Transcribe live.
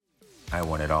I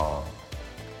want it all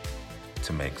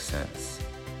to make sense.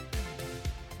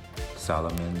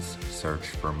 Solomon's Search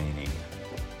for Meaning.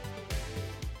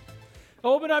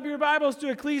 Open up your Bibles to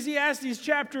Ecclesiastes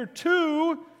chapter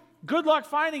 2. Good luck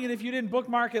finding it if you didn't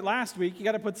bookmark it last week. You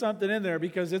got to put something in there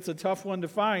because it's a tough one to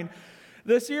find.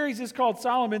 The series is called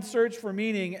Solomon's Search for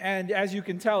Meaning, and as you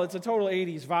can tell, it's a total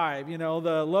 80s vibe. You know,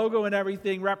 the logo and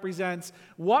everything represents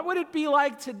what would it be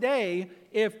like today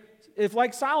if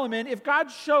like Solomon, if God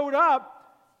showed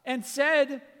up and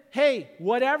said, hey,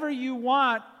 whatever you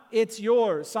want, it's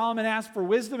yours. Solomon asked for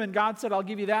wisdom, and God said, I'll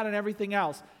give you that and everything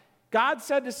else. God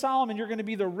said to Solomon, you're going to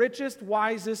be the richest,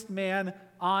 wisest man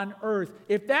on earth.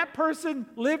 If that person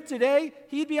lived today,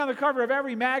 he'd be on the cover of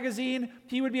every magazine.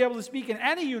 He would be able to speak in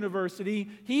any university.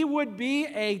 He would be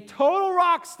a total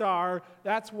rock star.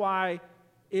 That's why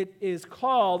it is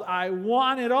called I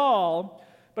Want It All.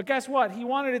 But guess what? He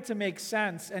wanted it to make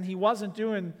sense, and he wasn't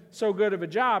doing so good of a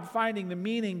job finding the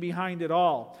meaning behind it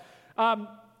all.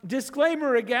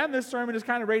 Disclaimer again, this sermon is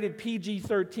kind of rated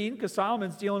PG-13 because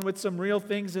Solomon's dealing with some real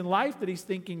things in life that he's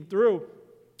thinking through.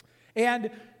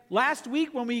 And last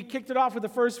week when we kicked it off with the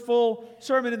first full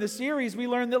sermon in the series, we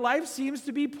learned that life seems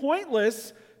to be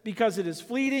pointless because it is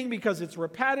fleeting, because it's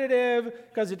repetitive,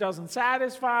 because it doesn't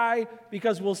satisfy,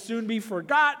 because we'll soon be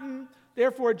forgotten.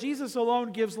 Therefore, Jesus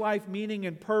alone gives life meaning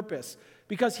and purpose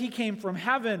because he came from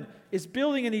heaven, is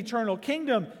building an eternal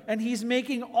kingdom, and he's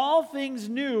making all things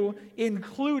new,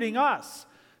 including us.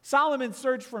 Solomon's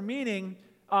search for meaning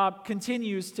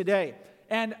continues today.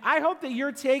 And I hope that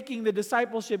you're taking the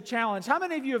discipleship challenge. How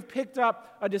many of you have picked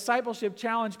up a discipleship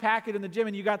challenge packet in the gym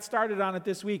and you got started on it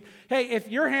this week? Hey, if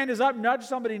your hand is up, nudge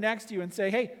somebody next to you and say,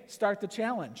 hey, start the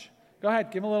challenge. Go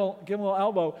ahead, give him a little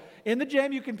elbow. In the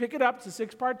gym, you can pick it up. It's a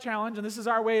 6-part challenge, and this is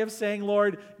our way of saying,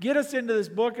 Lord, get us into this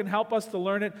book and help us to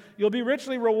learn it. You'll be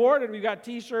richly rewarded. We've got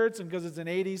T-shirts, and because it's an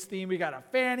 80s theme, we got a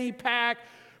fanny pack.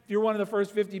 If you're one of the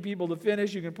first 50 people to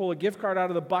finish, you can pull a gift card out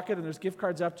of the bucket, and there's gift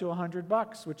cards up to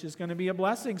 $100, which is going to be a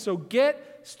blessing. So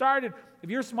get started.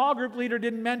 If your small group leader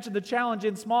didn't mention the challenge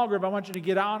in small group, I want you to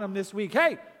get on them this week.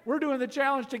 Hey, we're doing the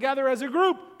challenge together as a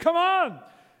group. Come on.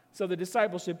 So the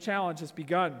discipleship challenge has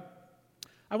begun.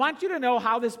 I want you to know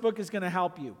how this book is going to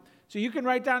help you. So you can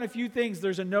write down a few things.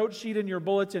 There's a note sheet in your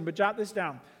bulletin, but jot this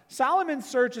down. Solomon's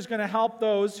search is going to help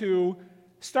those who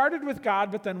started with God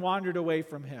but then wandered away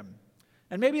from him.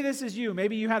 And maybe this is you.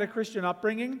 Maybe you had a Christian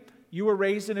upbringing. You were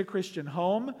raised in a Christian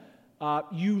home.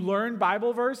 You learned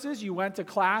Bible verses. You went to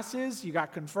classes. You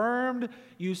got confirmed.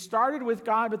 You started with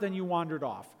God, but then you wandered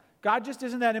off. God just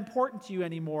isn't that important to you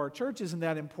anymore. Church isn't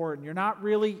that important. You're not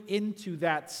really into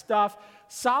that stuff.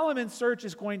 Solomon's search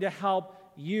is going to help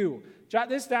you. Jot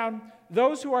this down.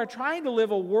 Those who are trying to live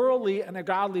a worldly and a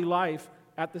godly life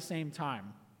at the same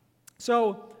time.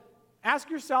 So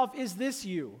ask yourself, is this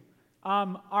you?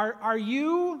 Are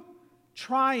you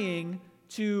trying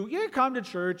to come to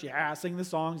church, sing the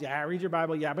songs, read your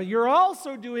Bible, but you're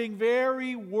also doing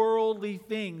very worldly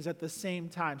things at the same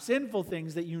time, sinful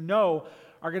things that you know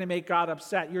are going to make God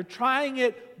upset. You're trying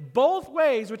it both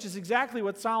ways, which is exactly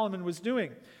what Solomon was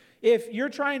doing. If you're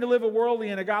trying to live a worldly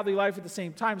and a godly life at the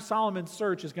same time, Solomon's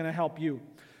search is going to help you.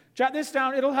 Jot this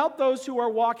down. It'll help those who are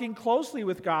walking closely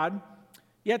with God,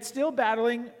 yet still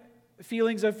battling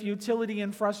feelings of futility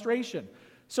and frustration.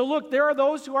 So look, there are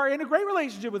those who are in a great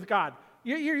relationship with God.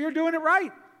 You're doing it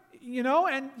right,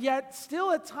 and yet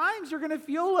still at times you're going to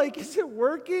feel like, is it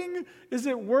working? Is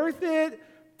it worth it?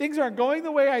 Things aren't going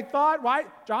the way I thought. Why?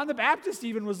 John the Baptist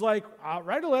even was like,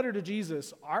 write a letter to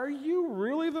Jesus. Are you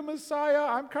really the Messiah?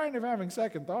 I'm kind of having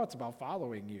second thoughts about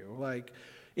following you.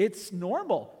 It's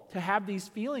normal to have these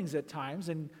feelings at times,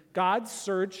 and God's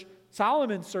search,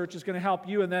 Solomon's search, is going to help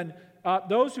you. And then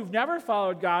those who've never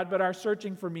followed God but are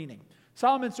searching for meaning.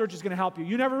 Solomon's search is going to help you.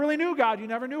 You never really knew God. You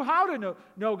never knew how to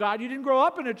know God. You didn't grow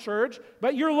up in a church,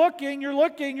 but you're looking.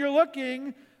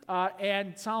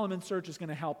 And Solomon's search is going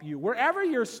to help you. Wherever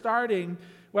you're starting,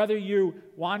 whether you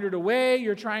wandered away,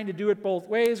 you're trying to do it both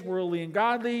ways, worldly and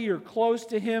godly, you're close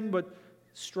to him but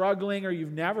struggling, or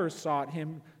you've never sought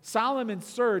him, Solomon's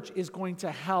search is going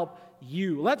to help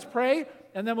you. Let's pray,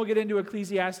 and then we'll get into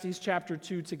Ecclesiastes chapter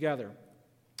 2 together.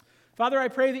 Father, I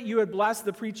pray that you would bless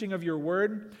the preaching of your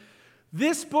word.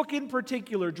 This book in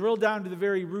particular, drill down to the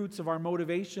very roots of our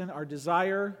motivation, our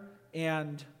desire,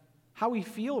 and how we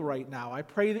feel right now. I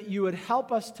pray that you would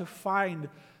help us to find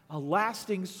a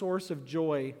lasting source of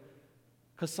joy,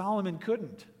 because Solomon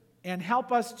couldn't, and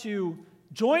help us to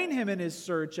join him in his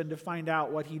search and to find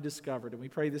out what he discovered. And we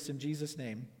pray this in Jesus'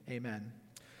 name. Amen.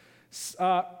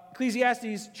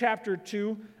 Ecclesiastes chapter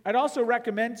 2. I'd also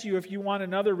recommend to you, if you want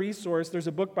another resource, there's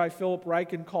a book by Philip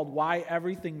Ryken called Why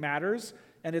Everything Matters.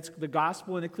 and it's the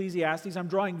gospel in Ecclesiastes. I'm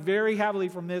drawing very heavily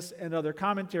from this and other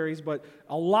commentaries, but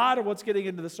a lot of what's getting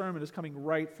into the sermon is coming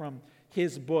right from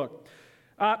his book.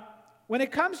 When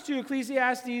it comes to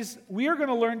Ecclesiastes, we are going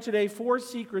to learn today 4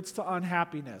 secrets to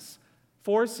unhappiness.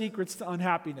 4 secrets to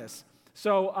unhappiness.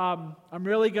 So I'm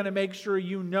really going to make sure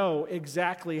you know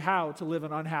exactly how to live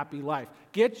an unhappy life.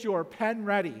 Get your pen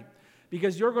ready,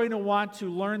 because you're going to want to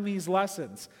learn these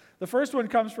lessons. The first one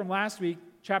comes from last week,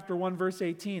 chapter 1, verse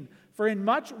 18. For in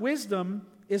much wisdom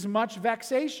is much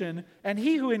vexation, and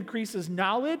he who increases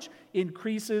knowledge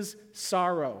increases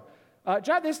sorrow.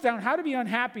 Jot this down. How to be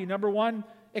unhappy. Number 1,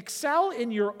 excel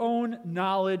in your own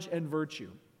knowledge and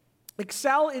virtue.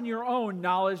 Excel in your own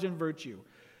knowledge and virtue.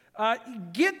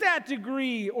 Get that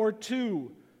degree or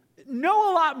 2.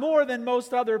 Know a lot more than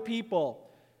most other people.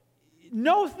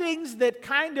 Know things that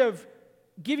kind of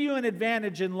give you an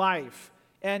advantage in life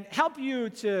and help you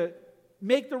to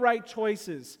make the right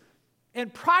choices.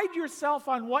 And pride yourself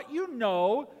on what you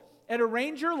know and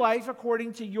arrange your life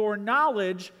according to your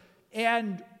knowledge.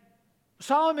 And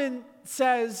Solomon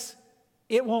says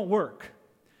it won't work.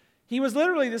 He was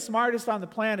literally the smartest on the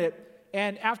planet.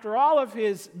 And after all of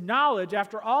his knowledge,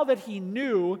 after all that he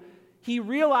knew, he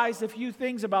realized a few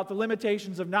things about the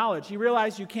limitations of knowledge. He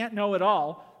realized you can't know it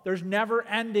all. There's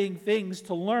never-ending things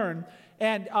to learn.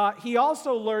 And he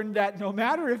also learned that no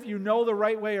matter if you know the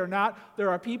right way or not, there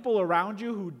are people around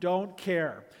you who don't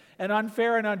care. And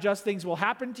unfair and unjust things will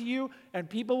happen to you, and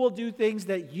people will do things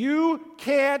that you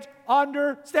can't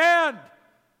understand.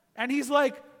 And he's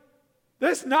like,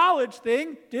 this knowledge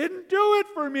thing didn't do it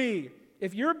for me.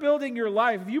 If you're building your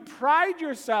life, if you pride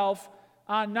yourself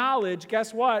on knowledge,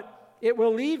 guess what? It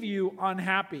will leave you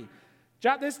unhappy.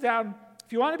 Jot this down.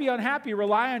 If you want to be unhappy,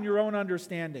 rely on your own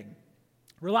understanding.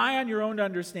 Rely on your own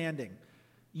understanding.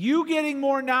 You getting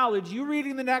more knowledge, you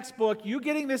reading the next book, you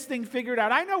getting this thing figured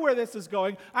out. I know where this is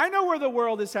going. I know where the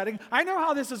world is heading. I know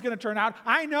how this is going to turn out.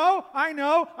 I know.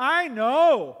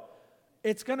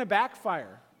 It's going to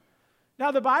backfire. Now,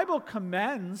 the Bible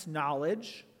commends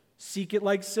knowledge. Seek it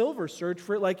like silver. Search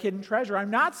for it like hidden treasure.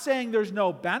 I'm not saying there's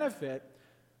no benefit.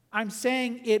 I'm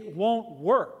saying it won't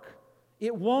work.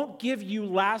 It won't give you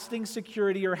lasting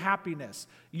security or happiness.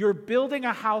 You're building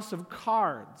a house of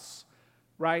cards,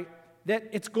 right? That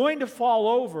it's going to fall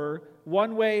over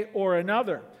one way or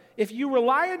another. If you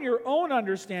rely on your own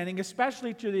understanding,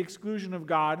 especially to the exclusion of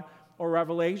God or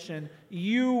revelation,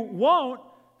 you won't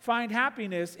find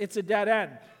happiness. It's a dead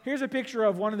end. Here's a picture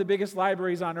of one of the biggest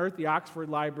libraries on earth, the Oxford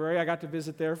Library. I got to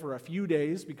visit there for a few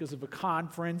days because of a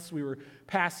conference we were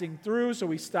passing through, so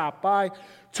we stopped by,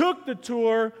 took the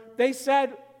tour. They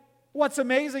said, what's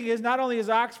amazing is not only is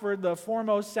Oxford the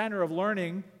foremost center of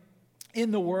learning in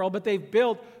the world, but they've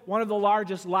built one of the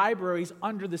largest libraries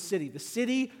under the city. The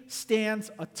city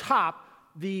stands atop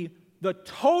the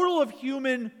total of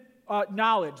human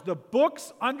knowledge. The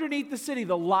books underneath the city,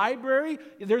 the library,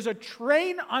 there's a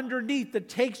train underneath that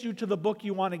takes you to the book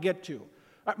you want to get to.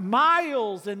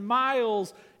 Miles and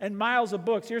miles and miles of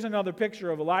books. Here's another picture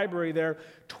of a library there.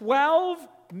 12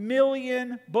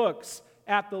 million books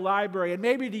at the library. And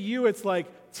maybe to you it's like,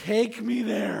 take me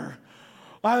there.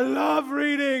 I love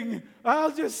reading.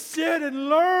 I'll just sit and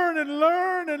learn and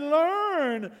learn and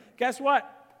learn. Guess what?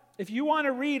 If you want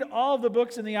to read all the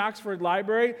books in the Oxford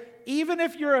Library, even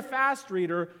if you're a fast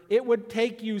reader, it would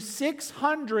take you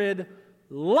 600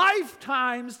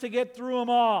 lifetimes to get through them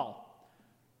all.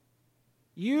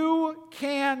 You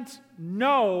can't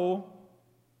know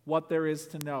what there is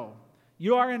to know.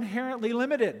 You are inherently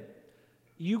limited.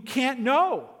 You can't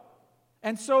know.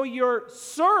 And so your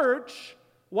search,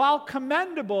 while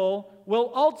commendable,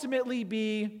 will ultimately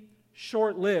be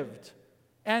short-lived.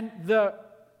 And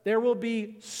there will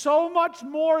be so much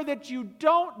more that you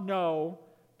don't know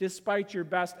despite your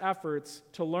best efforts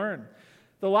to learn.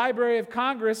 The Library of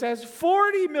Congress has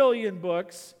 40 million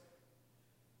books,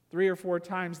 3 or 4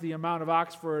 times the amount of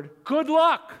Oxford. Good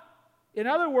luck! In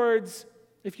other words,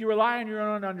 if you rely on your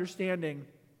own understanding,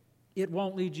 it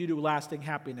won't lead you to lasting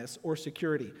happiness or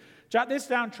security. Jot this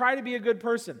down. Try to be a good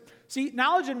person. See,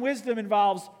 knowledge and wisdom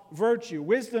involves virtue.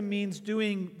 Wisdom means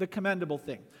doing the commendable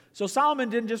thing. So Solomon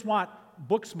didn't just want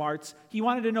book smarts. He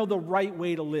wanted to know the right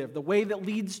way to live, the way that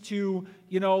leads to,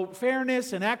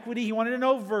 fairness and equity. He wanted to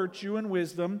know virtue and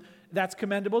wisdom. That's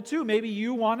commendable too. Maybe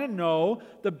you want to know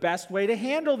the best way to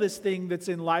handle this thing that's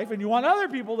in life, and you want other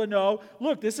people to know,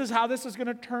 look, this is how this is going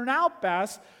to turn out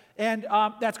best. And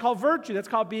that's called virtue. That's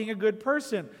called being a good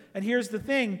person. And here's the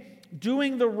thing.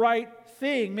 Doing the right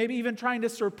thing, maybe even trying to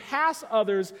surpass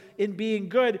others in being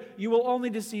good, you will only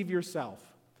deceive yourself.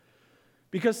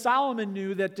 Because Solomon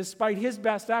knew that despite his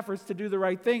best efforts to do the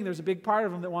right thing, there's a big part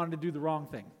of him that wanted to do the wrong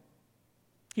thing.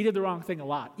 He did the wrong thing a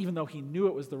lot, even though he knew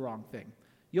it was the wrong thing.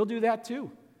 You'll do that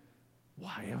too.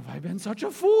 Why have I been such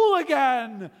a fool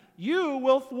again? You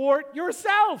will thwart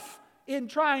yourself in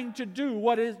trying to do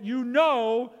what you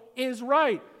know is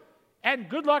right. And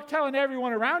good luck telling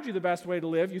everyone around you the best way to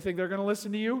live. You think they're going to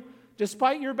listen to you?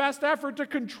 Despite your best effort to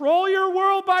control your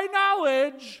world by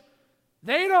knowledge,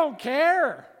 they don't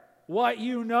care what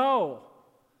you know.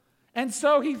 And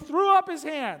so he threw up his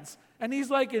hands, and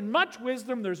he's like, in much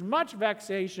wisdom, there's much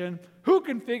vexation. Who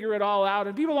can figure it all out?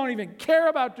 And people don't even care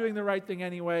about doing the right thing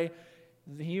anyway.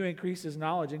 He who increases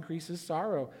knowledge increases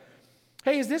sorrow.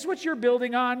 Hey, is this what you're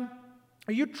building on?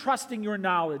 Are you trusting your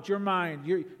knowledge, your mind?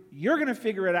 You're going to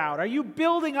figure it out. Are you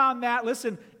building on that?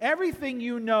 Listen, everything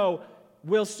you know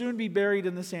will soon be buried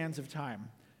in the sands of time.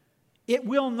 It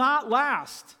will not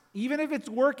last. Even if it's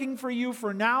working for you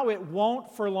for now, it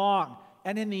won't for long.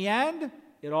 And in the end,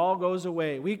 it all goes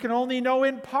away. We can only know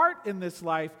in part in this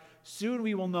life. Soon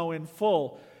we will know in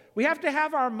full. We have to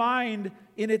have our mind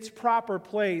in its proper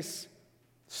place.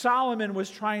 Solomon was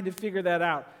trying to figure that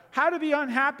out. How to be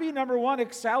unhappy? Number one,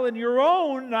 excel in your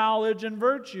own knowledge and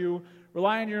virtue.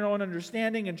 Rely on your own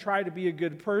understanding and try to be a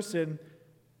good person.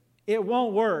 It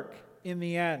won't work in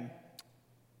the end.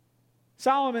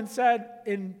 Solomon said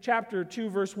in chapter 2,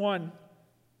 verse 1,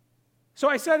 "So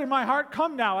I said in my heart,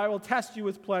 come now, I will test you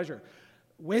with pleasure."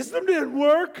 Wisdom didn't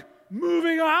work.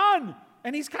 Moving on.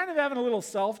 And he's kind of having a little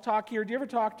self-talk here. Do you ever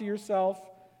talk to yourself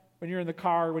when you're in the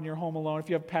car, when you're home alone? If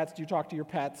you have pets, do you talk to your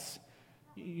pets?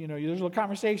 You know, there's a little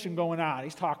conversation going on.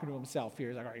 He's talking to himself here.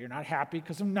 He's like, all right, you're not happy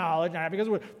because of knowledge, not happy because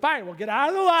of... Fine, we'll get out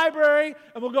of the library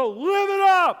and we'll go live it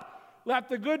up. Let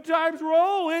the good times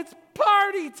roll. It's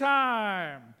party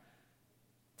time.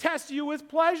 Test you with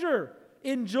pleasure.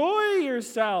 Enjoy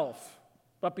yourself.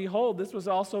 But behold, this was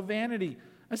also vanity.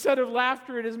 Instead of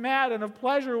laughter, it is mad, and of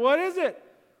pleasure, what is it?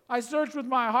 I searched with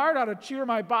my heart how to cheer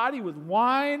my body with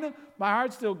wine, my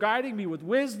heart still guiding me with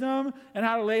wisdom, and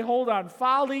how to lay hold on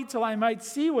folly till I might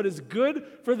see what is good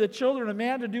for the children of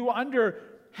man to do under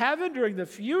heaven during the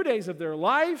few days of their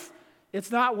life.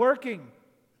 It's not working.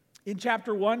 In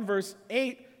chapter 1, verse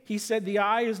 8, he said, the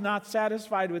eye is not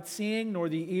satisfied with seeing, nor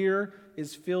the ear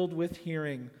is filled with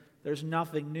hearing. There's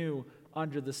nothing new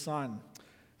under the sun.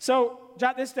 So,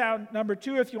 jot this down. Number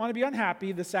 2, if you want to be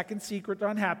unhappy, the second secret to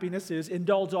unhappiness is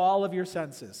indulge all of your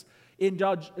senses.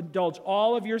 Indulge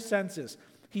all of your senses.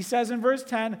 He says in verse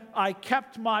 10, I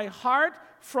kept my heart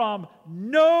from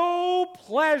no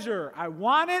pleasure. I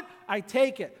want it, I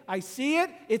take it. I see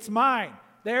it, it's mine.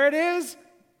 There it is,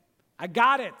 I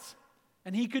got it.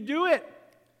 And he could do it.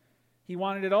 He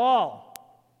wanted it all.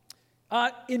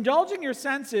 Indulging your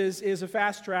senses is a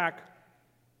fast track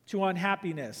to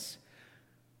unhappiness.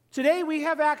 Today we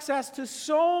have access to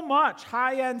so much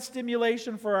high-end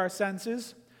stimulation for our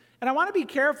senses, and I want to be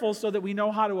careful so that we know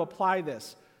how to apply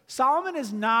this. Solomon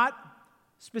is not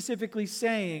specifically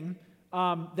saying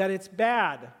that it's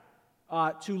bad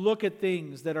to look at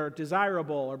things that are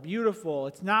desirable or beautiful.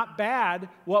 It's not bad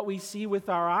what we see with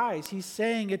our eyes. He's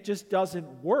saying it just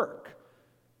doesn't work.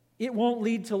 It won't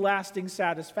lead to lasting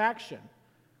satisfaction.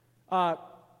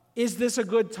 Is this a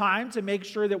good time to make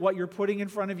sure that what you're putting in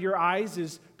front of your eyes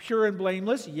is pure and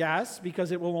blameless? Yes,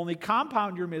 because it will only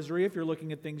compound your misery if you're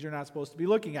looking at things you're not supposed to be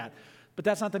looking at. But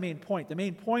that's not the main point. The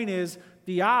main point is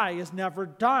the eye is never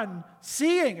done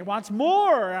seeing. It wants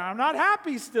more. I'm not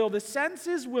happy still. The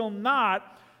senses will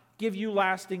not give you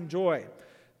lasting joy.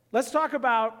 Let's talk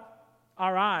about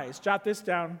our eyes. Jot this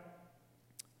down.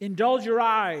 Indulge your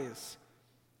eyes,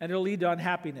 and it'll lead to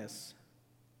unhappiness.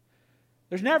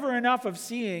 There's never enough of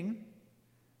seeing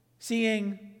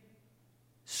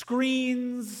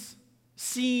screens,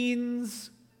 scenes,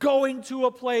 going to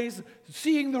a place,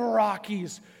 seeing the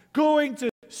Rockies, going to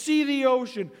see the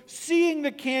ocean, seeing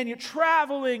the canyon,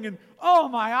 traveling, and oh,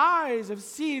 my eyes have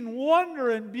seen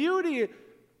wonder and beauty.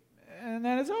 And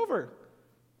then it's over.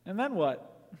 And then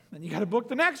what? Then you got to book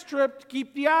the next trip to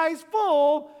keep the eyes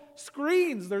full.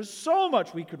 Screens, there's so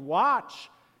much we could watch.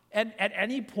 And at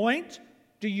any point,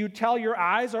 do you tell your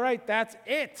eyes, all right, that's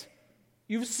it.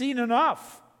 You've seen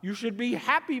enough. You should be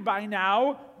happy by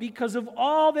now because of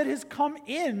all that has come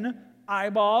in,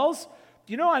 eyeballs.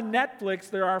 Do you know on Netflix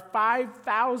there are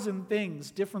 5,000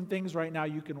 different things right now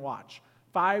you can watch?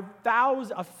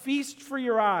 5,000, a feast for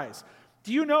your eyes.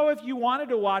 Do you know if you wanted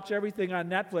to watch everything on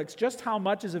Netflix, just how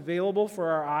much is available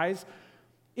for our eyes?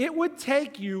 It would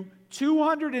take you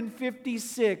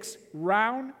 256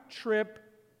 round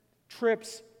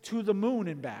trips to the moon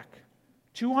and back.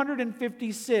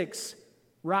 256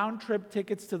 round-trip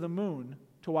tickets to the moon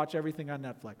to watch everything on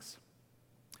Netflix.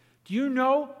 Do you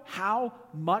know how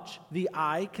much the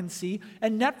eye can see?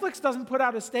 And Netflix doesn't put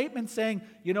out a statement saying,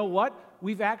 you know what?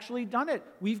 We've actually done it.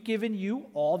 We've given you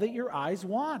all that your eyes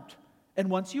want. And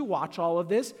once you watch all of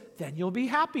this, then you'll be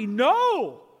happy.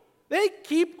 No! They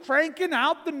keep cranking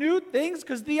out the new things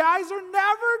because the eyes are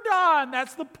never done.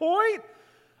 That's the point.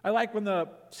 I like when the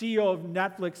CEO of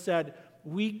Netflix said,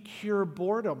 we cure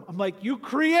boredom. I'm like, you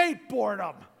create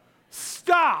boredom.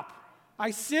 Stop.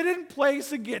 I sit in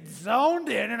place and get zoned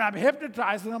in, and I'm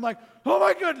hypnotized, and I'm like, oh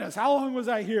my goodness, how long was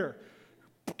I here?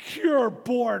 Cure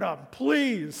boredom,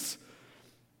 please.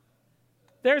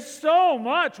 There's so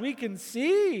much we can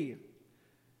see.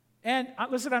 And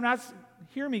listen,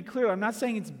 hear me clearly, I'm not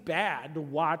saying it's bad to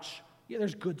watch. Yeah,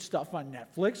 there's good stuff on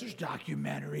Netflix. There's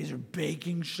documentaries or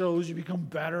baking shows. You become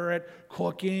better at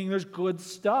cooking. There's good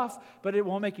stuff, but it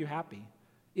won't make you happy.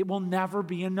 It will never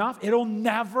be enough. It'll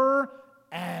never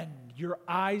end. Your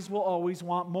eyes will always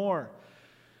want more.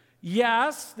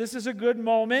 Yes, this is a good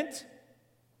moment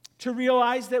to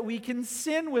realize that we can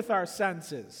sin with our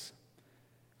senses.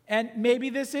 And maybe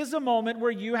this is a moment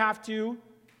where you have to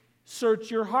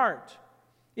search your heart.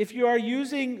 If you are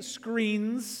using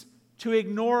screens to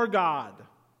ignore God,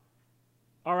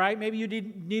 all right, maybe you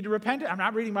need to repent. I'm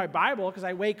not reading my Bible because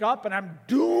I wake up and I'm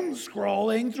doom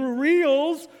scrolling through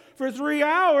Reels for 3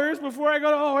 hours before I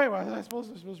go to, oh, wait, was I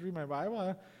supposed to read my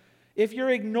Bible? If you're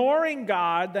ignoring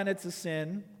God, then it's a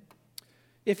sin.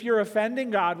 If you're offending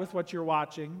God with what you're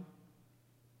watching,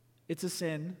 it's a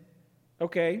sin.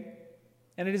 Okay?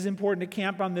 And it is important to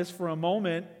camp on this for a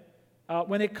moment.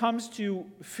 When it comes to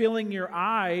filling your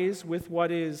eyes with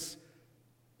what is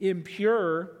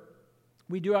impure,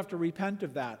 we do have to repent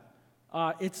of that.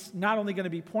 It's not only going to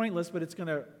be pointless, but it's going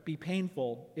to be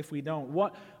painful if we don't.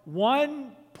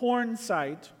 One porn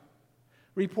site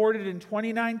reported in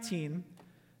 2019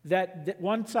 that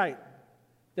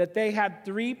they had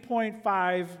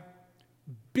 3.5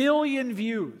 billion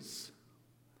views.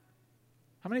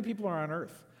 How many people are on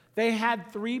earth? They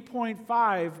had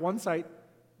 3.5, one site,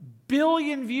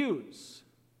 billion views.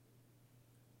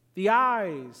 The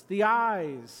eyes.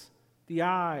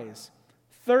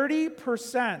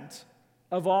 30%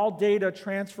 of all data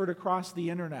transferred across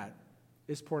the internet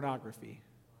is pornography.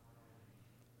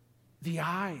 The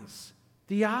eyes.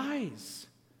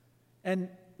 And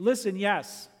listen,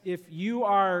 yes, if you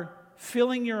are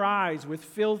filling your eyes with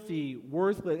filthy,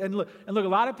 worthless, and look, a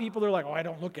lot of people are like, oh, I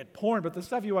don't look at porn, but the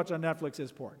stuff you watch on Netflix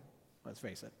is porn. Let's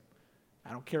face it.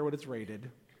 I don't care what it's rated.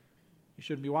 You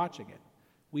shouldn't be watching it.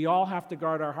 We all have to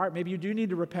guard our heart. Maybe you do need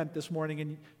to repent this morning,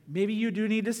 and maybe you do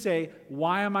need to say,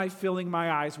 why am I filling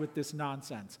my eyes with this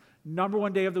nonsense? Number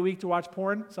one day of the week to watch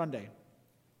porn? Sunday.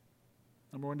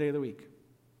 Number one day of the week.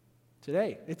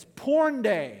 Today. It's porn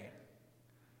day.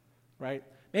 Right?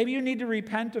 Maybe you need to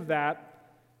repent of that,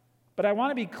 but I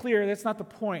want to be clear, that's not the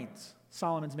point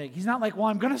Solomon's making. He's not like, well,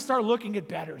 I'm going to start looking at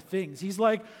better things. He's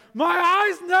like, my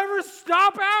eyes never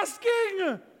stop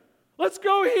asking. Let's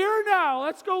go here now.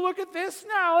 Let's go look at this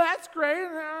now. That's great.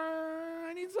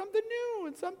 I need something new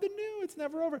and something new. It's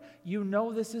never over. You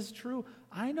know this is true.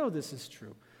 I know this is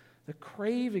true. The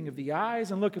craving of the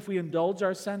eyes. And look, if we indulge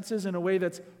our senses in a way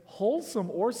that's wholesome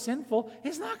or sinful,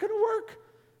 it's not going to work.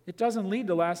 It doesn't lead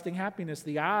to lasting happiness.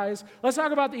 The eyes. Let's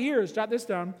talk about the ears. Jot this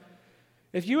down.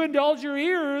 If you indulge your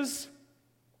ears,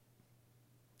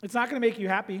 it's not going to make you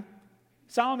happy.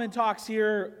 Solomon talks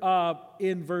here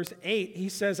in verse 8. He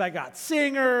says, I got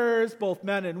singers, both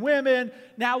men and women.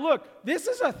 Now look, this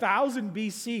is 1000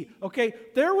 BC, okay?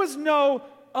 There was no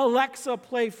Alexa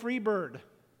play Freebird.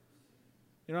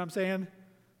 You know what I'm saying?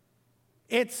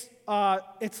 It's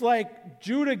like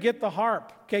Judah get the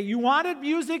harp, okay? You wanted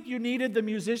music, you needed the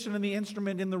musician and the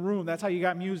instrument in the room. That's how you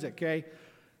got music, okay?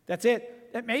 That's it.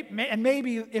 And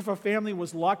maybe if a family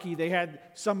was lucky, they had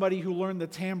somebody who learned the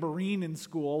tambourine in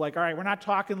school. Like, all right, we're not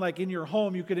talking like in your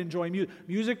home you could enjoy music.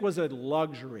 Music was a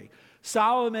luxury.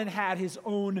 Solomon had his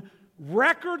own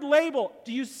record label.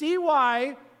 Do you see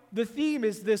why the theme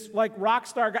is this like rock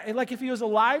star guy? Like if he was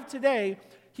alive today,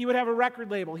 he would have a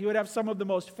record label. He would have some of the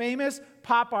most famous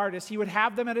pop artists. He would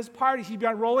have them at his parties. He'd be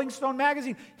on Rolling Stone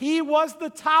magazine. He was the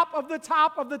top of the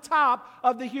top of the top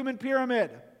of the human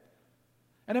pyramid.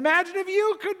 And imagine if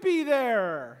you could be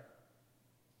there.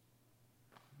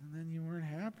 And then you weren't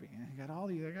happy. I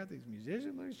got these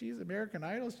musicians. Look, she's American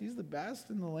Idol. She's the best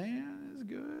in the land. It's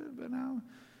good. But now,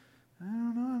 I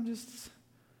don't know.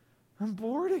 I'm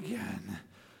bored again.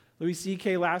 Louis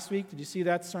C.K. last week, did you see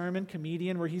that sermon,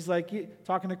 comedian, where he's like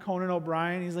talking to Conan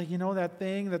O'Brien. He's like, you know that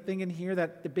thing in here, the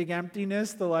big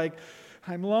emptiness, the like,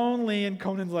 I'm lonely. And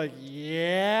Conan's like,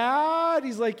 yeah. And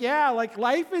he's like, yeah, like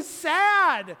life is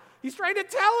sad. He's trying to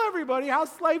tell everybody how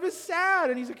life is sad,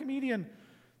 and he's a comedian.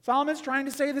 Solomon's trying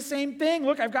to say the same thing.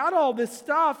 Look, I've got all this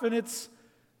stuff, and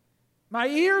my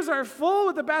ears are full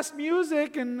with the best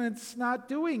music, and it's not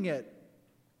doing it.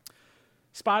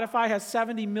 Spotify has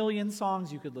 70 million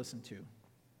songs you could listen to. Do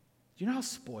you know how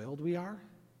spoiled we are?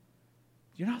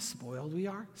 Do you know how spoiled we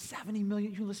are? 70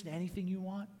 million, you can listen to anything you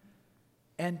want.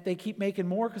 And they keep making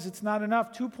more because it's not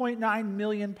enough. 2.9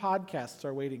 million podcasts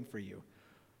are waiting for you.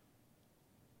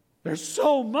 There's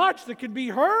so much that can be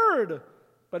heard,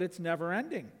 but it's never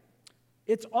ending.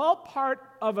 It's all part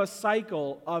of a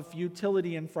cycle of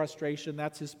futility and frustration.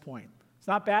 That's his point. It's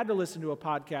not bad to listen to a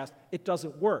podcast. It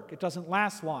doesn't work. It doesn't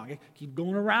last long. It keeps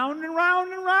going around and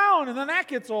round and round, and then that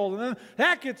gets old, and then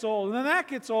that gets old, and then that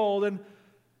gets old, and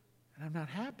I'm not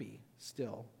happy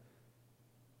still.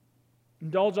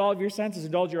 Indulge all of your senses.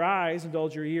 Indulge your eyes.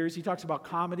 Indulge your ears. He talks about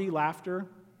comedy, laughter.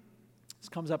 This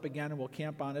comes up again, and we'll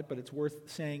camp on it, but it's worth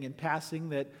saying in passing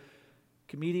that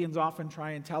comedians often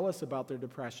try and tell us about their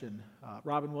depression.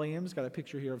 Robin Williams, got a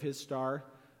picture here of his star.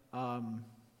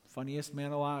 Funniest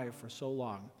man alive for so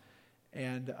long.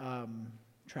 And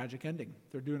tragic ending.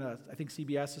 They're doing I think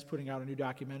CBS is putting out a new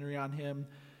documentary on him.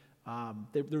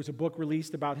 There was a book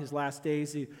released about his last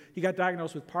days. He got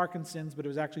diagnosed with Parkinson's, but it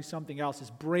was actually something else.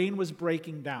 His brain was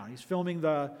breaking down. He's filming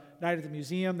the Night at the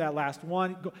Museum, that last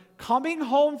one. Coming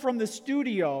home from the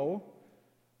studio,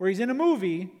 where he's in a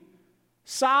movie,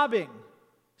 sobbing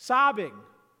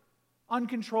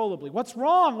uncontrollably. What's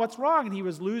wrong? What's wrong? And he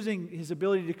was losing his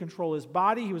ability to control his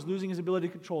body. He was losing his ability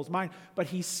to control his mind. But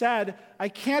he said, I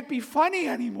can't be funny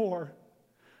anymore.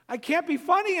 I can't be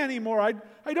funny anymore.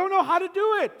 I don't know how to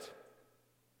do it.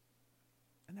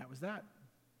 And that was that.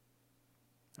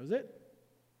 That was it.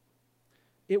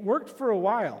 It worked for a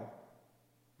while.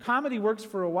 Comedy works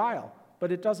for a while,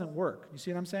 but it doesn't work. You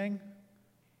see what I'm saying?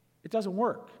 It doesn't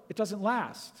work. It doesn't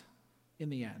last in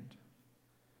the end.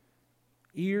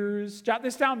 Ears, jot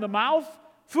this down, the mouth,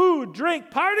 food, drink,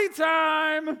 party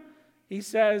time. He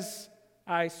says,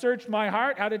 I searched my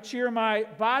heart how to cheer my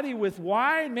body with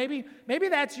wine. Maybe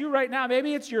that's you right now.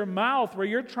 Maybe it's your mouth where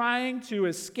you're trying to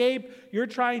escape. You're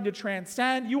trying to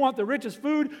transcend. You want the richest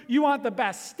food. You want the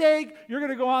best steak. You're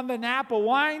going to go on the Napa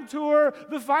wine tour,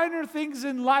 the finer things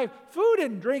in life. Food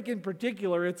and drink in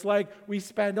particular, it's like we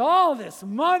spend all this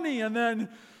money and then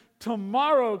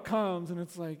tomorrow comes and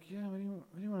it's like, yeah, what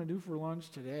do you want to do for lunch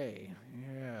today?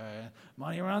 Yeah,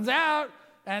 money runs out.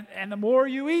 And the more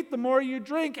you eat, the more you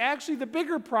drink. Actually, the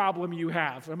bigger problem you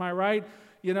have. Am I right?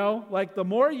 You know, like the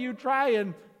more you try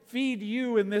and feed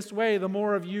you in this way, the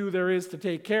more of you there is to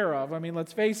take care of. I mean,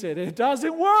 let's face it, it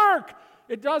doesn't work.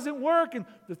 It doesn't work. And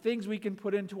the things we can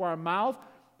put into our mouth,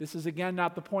 this is again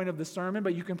not the point of the sermon,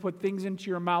 but you can put things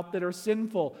into your mouth that are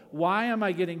sinful. Why am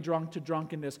I getting drunk to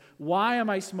drunkenness? Why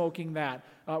am I smoking that?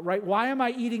 Right? Why am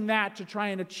I eating that to try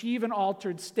and achieve an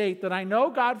altered state that I know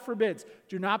God forbids?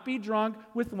 Do not be drunk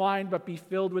with wine, but be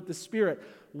filled with the Spirit.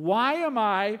 Why am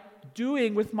I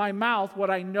doing with my mouth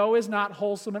what I know is not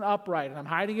wholesome and upright? And I'm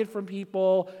hiding it from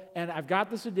people, and I've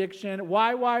got this addiction.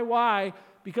 Why?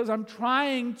 Because I'm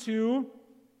trying to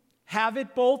have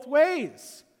it both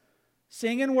ways.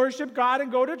 Sing and worship God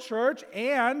and go to church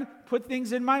and put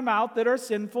things in my mouth that are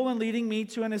sinful and leading me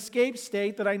to an escape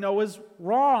state that I know is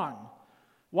wrong.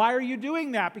 Why are you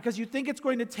doing that? Because you think it's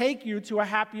going to take you to a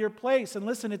happier place. And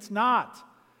listen, it's not.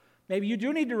 Maybe you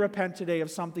do need to repent today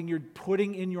of something you're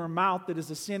putting in your mouth that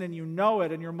is a sin and you know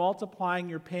it and you're multiplying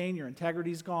your pain, your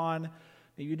integrity's gone.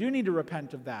 Maybe you do need to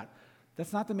repent of that.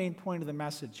 That's not the main point of the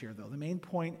message here, though. The main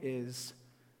point is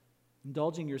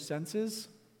indulging your senses,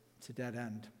 it's a dead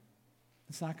end.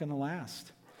 It's not going to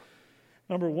last.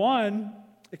 Number one,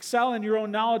 excel in your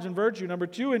own knowledge and virtue. Number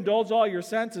two, indulge all your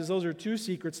senses. Those are two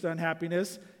secrets to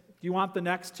unhappiness. Do you want the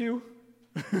next two?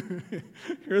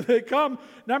 Here they come.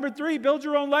 Number three, build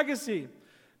your own legacy.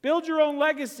 Build your own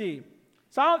legacy.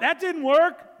 So that didn't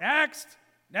work. Next.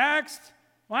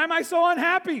 Why am I so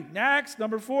unhappy? Next.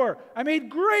 Number four, I made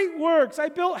great works. I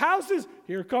built houses.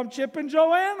 Here come Chip and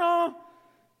Joanna.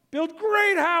 Built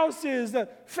great houses, the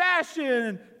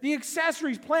fashion, the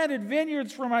accessories, planted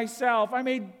vineyards for myself. I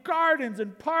made gardens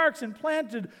and parks and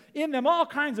planted in them all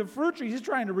kinds of fruit trees. He's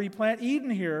trying to replant Eden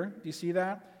here. Do you see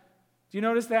that? Do you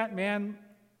notice that? Man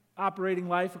operating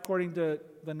life according to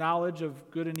the knowledge of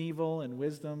good and evil and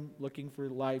wisdom, looking for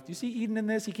life. Do you see Eden in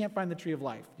this? He can't find the tree of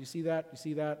life. Do you see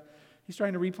that? He's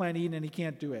trying to replant Eden and he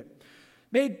can't do it.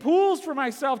 Made pools for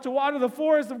myself to water the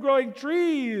forest of growing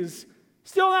trees.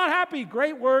 Still not happy.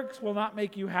 Great works will not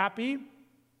make you happy.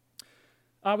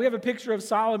 We have a picture of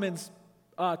Solomon's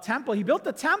temple. He built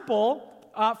the temple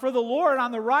for the Lord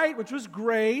on the right, which was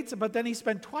great, but then he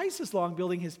spent twice as long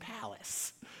building his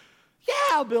palace. Yeah,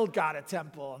 I'll build God a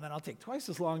temple, and then I'll take twice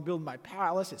as long building my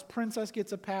palace. His princess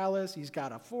gets a palace. He's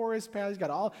got a forest palace.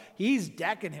 He's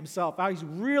decking himself out. He's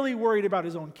really worried about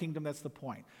his own kingdom. That's the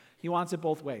point. He wants it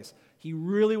both ways. He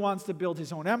really wants to build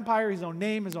his own empire, his own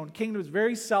name, his own kingdom. It's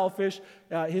very selfish.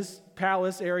 His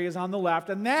palace area is on the left,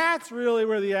 and that's really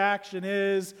where the action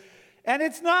is. And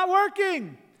it's not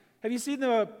working. Have you seen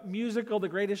the musical The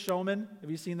Greatest Showman? Have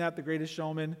you seen that, The Greatest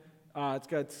Showman?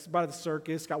 It's about a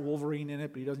circus. It's got Wolverine in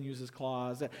it, but he doesn't use his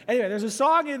claws. Anyway, there's a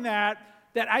song in that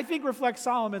I think reflects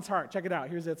Solomon's heart. Check it out.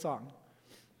 Here's that song.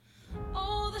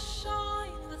 All the shine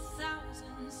of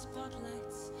 1,000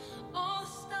 spotlights, all the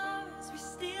stars we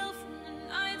steal from the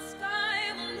night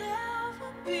sky will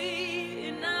never be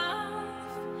enough,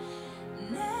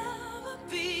 never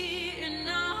be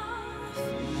enough.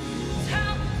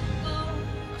 Talent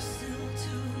or still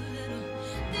too little.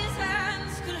 These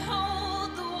hands could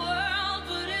hold the world,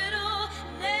 but it'll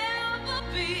never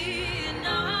be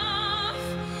enough,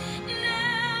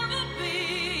 never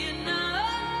be enough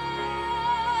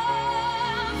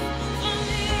for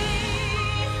me.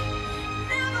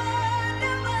 Never.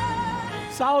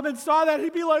 Solomon saw that.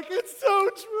 He'd be like, it's so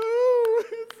true.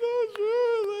 It's so true.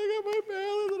 I got my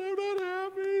palace and I'm not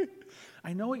happy.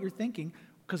 I know what you're thinking,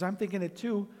 because I'm thinking it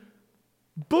too.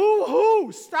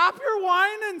 Boo-hoo! Stop your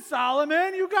whining,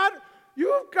 Solomon. You've got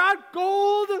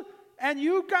gold, and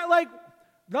you've got,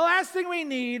 the last thing we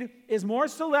need is more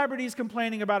celebrities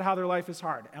complaining about how their life is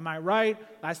hard. Am I right?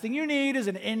 Last thing you need is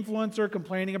an influencer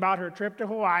complaining about her trip to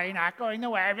Hawaii, not going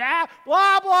away, blah,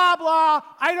 blah, blah, blah.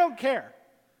 I don't care.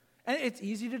 And it's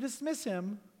easy to dismiss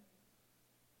him.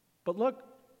 But look,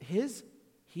 his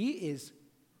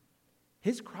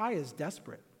cry is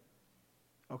desperate.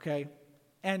 Okay?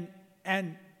 And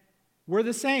we're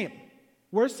the same.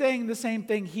 We're saying the same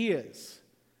thing he is.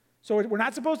 So we're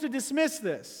not supposed to dismiss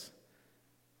this.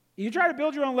 You try to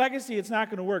build your own legacy, it's not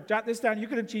going to work. Jot this down. You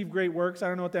can achieve great works. I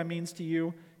don't know what that means to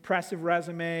you. Impressive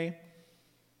resume.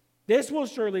 This will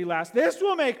surely last. This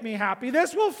will make me happy.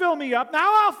 This will fill me up.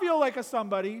 Now I'll feel like a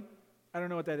somebody. I don't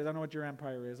know what that is. I don't know what your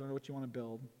empire is. I don't know what you want to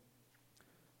build.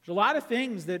 There's a lot of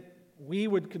things that we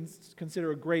would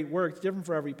consider a great work. It's different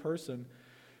for every person.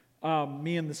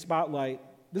 Me in the spotlight.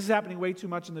 This is happening way too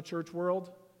much in the church world.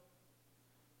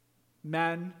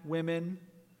 Men, women,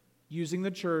 using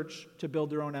the church to build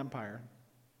their own empire.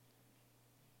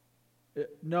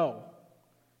 No.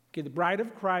 Okay, the bride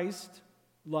of Christ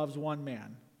loves one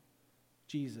man,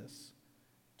 Jesus.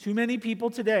 Too many people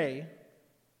today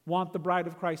want the bride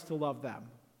of Christ to love them.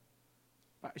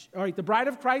 All right, the bride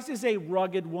of Christ is a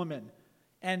rugged woman.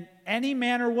 And any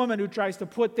man or woman who tries to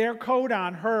put their coat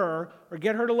on her or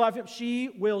get her to love him, she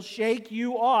will shake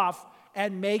you off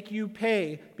and make you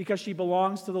pay because she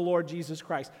belongs to the Lord Jesus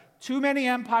Christ. Too many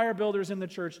empire builders in the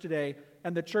church today,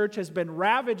 and the church has been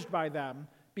ravaged by them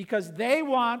because they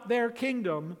want their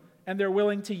kingdom and they're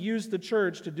willing to use the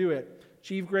church to do it.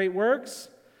 Achieve great works.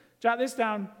 Jot this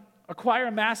down.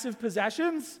 Acquire massive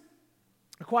possessions.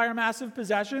 Acquire massive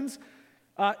possessions.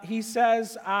 He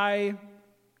says,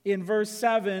 in verse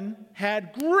 7,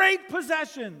 had great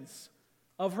possessions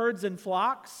of herds and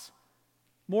flocks,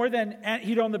 more than,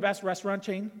 he'd own the best restaurant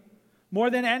chain, more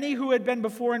than any who had been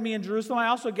before me in Jerusalem. I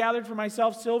also gathered for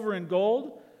myself silver and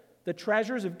gold, the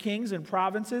treasures of kings and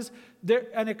provinces.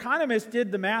 An economist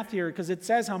did the math here because it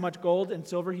says how much gold and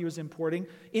silver he was importing.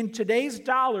 In today's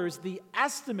dollars, the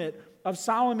estimate of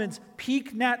Solomon's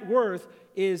peak net worth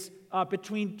is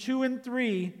between $2 and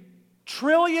 $3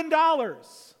 trillion.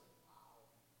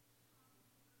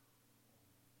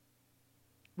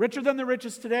 Richer than the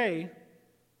richest today.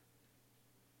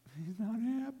 He's not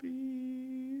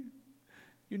happy.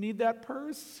 You need that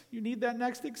purse. You need that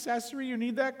next accessory. You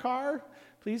need that car.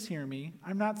 Please hear me.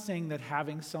 I'm not saying that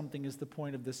having something is the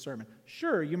point of this sermon.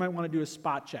 Sure, you might want to do a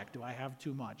spot check. Do I have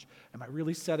too much? Am I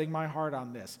really setting my heart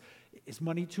on this? Is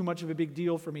money too much of a big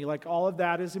deal for me? All of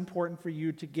that is important for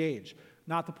you to gauge.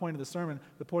 Not the point of the sermon.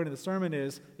 The point of the sermon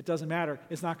is it doesn't matter.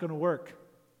 It's not going to work.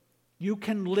 You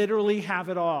can literally have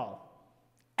it all.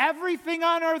 Everything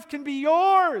on earth can be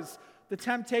yours. The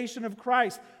temptation of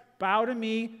Christ. Bow to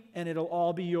me and it'll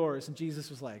all be yours. And Jesus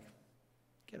was like,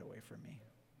 get away from me.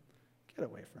 Get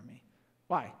away from me.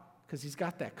 Why? Because he's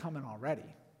got that coming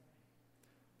already.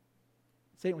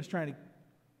 Satan was trying to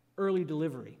early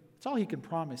delivery. It's all he can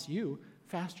promise you.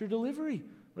 Faster delivery.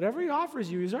 Whatever he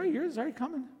offers you, he's already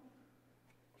coming.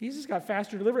 He's just got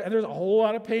faster delivery. And there's a whole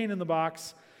lot of pain in the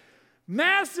box.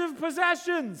 Massive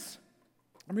possessions.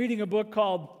 I'm reading a book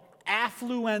called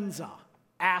Affluenza.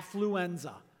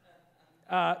 Affluenza.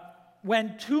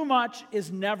 When too much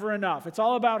is never enough. It's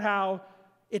all about how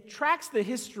it tracks the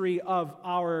history of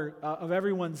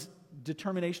everyone's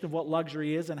determination of what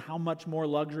luxury is and how much more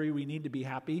luxury we need to be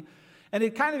happy. And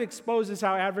it kind of exposes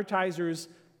how advertisers,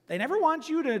 they never want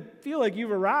you to feel like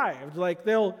you've arrived. Like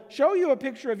they'll show you a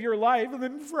picture of your life and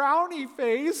then frowny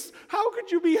face, how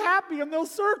could you be happy? And they'll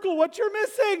circle what you're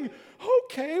missing.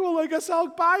 Okay, well, I guess I'll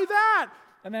buy that.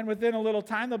 And then within a little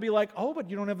time, they'll be like, oh, but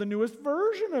you don't have the newest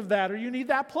version of that, or you need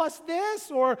that plus this,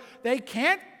 or they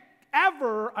can't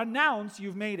ever announce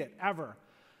you've made it, ever.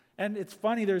 And it's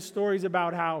funny, there's stories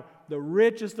about how the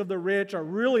richest of the rich are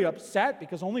really upset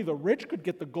because only the rich could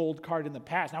get the gold card in the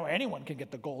past. Now anyone can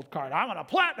get the gold card. I want a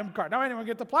platinum card. Now anyone can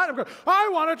get the platinum card. I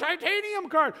want a titanium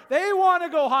card. They want to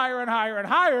go higher and higher and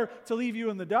higher to leave you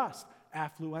in the dust.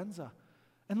 Affluenza.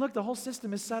 And look, the whole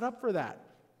system is set up for that.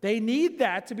 They need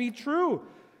that to be true.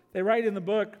 They write in the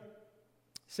book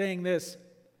saying this,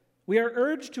 we are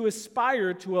urged to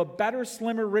aspire to a better,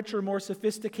 slimmer, richer, more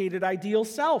sophisticated ideal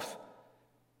self.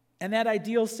 And that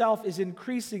ideal self is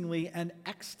increasingly an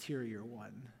exterior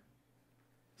one.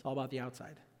 It's all about the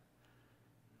outside.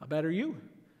 A better you.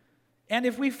 And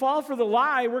if we fall for the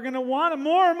lie, we're going to want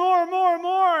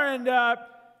more. And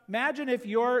imagine if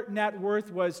your net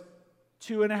worth was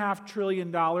 $2.5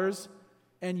 trillion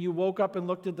and you woke up and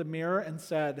looked at the mirror and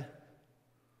said,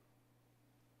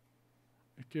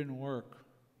 it didn't work.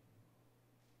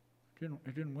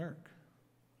 It didn't work.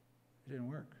 It didn't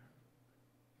work.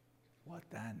 What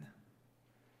then?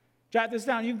 Jot this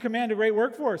down. You can command a great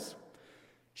workforce.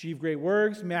 Achieve great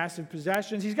works, massive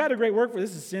possessions. He's got a great workforce.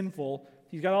 This is sinful.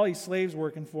 He's got all these slaves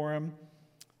working for him.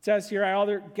 It says here,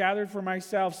 I gathered for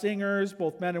myself singers,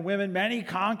 both men and women, many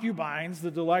concubines,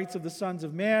 the delights of the sons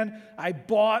of man. I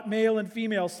bought male and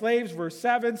female slaves. Verse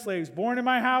 7, slaves born in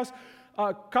my house.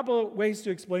 A couple of ways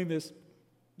to explain this.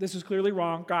 This is clearly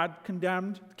wrong. God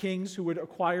condemned kings who would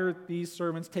acquire these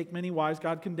servants, take many wives.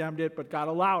 God condemned it, but God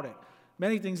allowed it.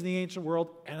 Many things in the ancient world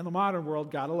and in the modern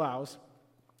world God allows,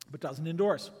 but doesn't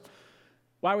endorse.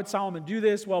 Why would Solomon do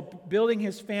this? Well, building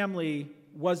his family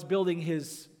was building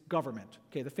his government.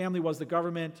 Okay, the family was the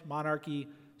government, monarchy.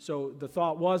 So the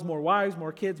thought was more wives,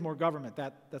 more kids, more government.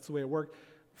 That's the way it worked.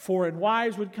 Foreign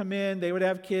wives would come in, they would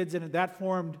have kids, and that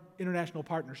formed international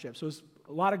partnerships. So it was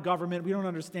a lot of government. We don't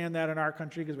understand that in our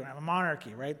country because we don't have a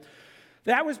monarchy, right?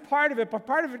 That was part of it, but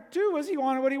part of it too was he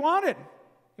wanted what he wanted.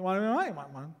 He wanted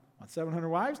want 700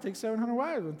 wives, take 700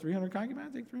 wives. Want 300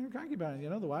 concubines, take 300 concubines.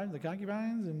 You know, the wives, the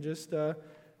concubines, and just they're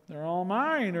all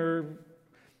mine, or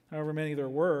however many there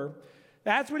were.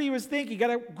 That's what he was thinking. Got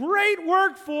a great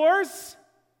workforce,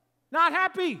 not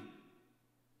happy.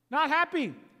 Not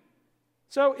happy.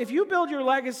 So if you build your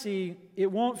legacy,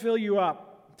 it won't fill you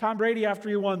up. Tom Brady, after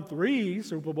he won 3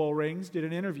 Super Bowl rings, did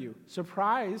an interview.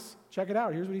 Surprise. Check it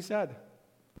out. Here's what he said.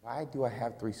 Why do I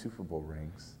have 3 Super Bowl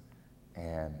rings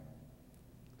and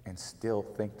still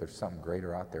think there's something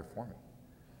greater out there for me?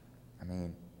 I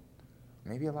mean,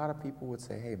 maybe a lot of people would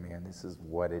say, hey man, this is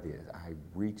what it is. I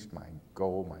reached my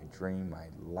goal, my dream, my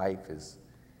life is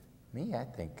me. I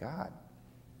think, God,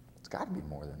 it's got to be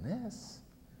more than this.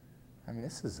 I mean,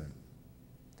 this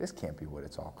can't be what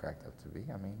it's all cracked up to be.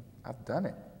 I mean, I've done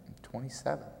it. I'm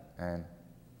 27, and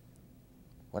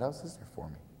what else is there for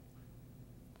me?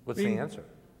 What's the answer?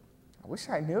 I wish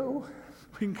I knew.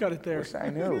 We can cut it there. I wish I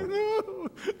knew.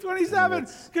 27,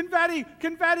 confetti.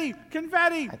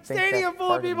 Stadium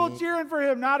full of people cheering for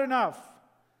him. Not enough.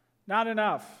 Not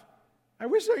enough. I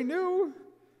wish I knew.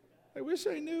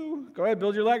 Go ahead,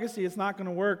 build your legacy. It's not going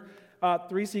to work.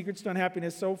 3 secrets to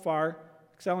unhappiness so far.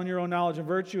 Excel in your own knowledge and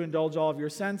virtue. Indulge all of your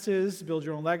senses. Build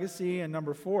your own legacy. And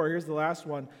number 4, here's the last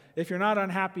one. If you're not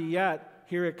unhappy yet,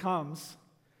 here it comes.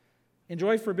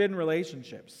 Enjoy forbidden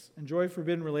relationships. Enjoy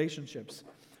forbidden relationships.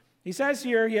 He says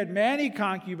here he had many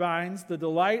concubines, the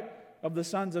delight of the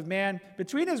sons of man.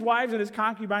 Between his wives and his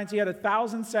concubines, he had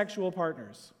 1,000 sexual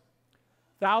partners.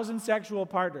 1,000 sexual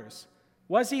partners.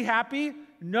 Was he happy?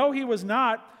 No, he was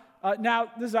not.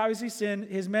 Now, this is obviously sin.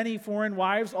 His many foreign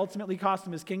wives ultimately cost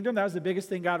him his kingdom. That was the biggest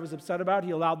thing God was upset about.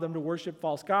 He allowed them to worship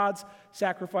false gods,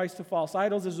 sacrifice to false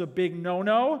idols. This was a big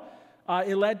no-no.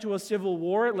 It led to a civil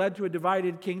war. It led to a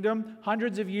divided kingdom.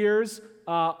 Hundreds of years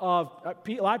a lot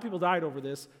of people died over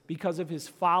this because of his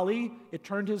folly. It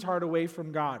turned his heart away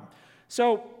from God.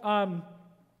 So,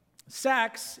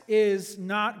 sex is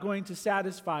not going to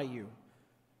satisfy you.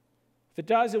 If it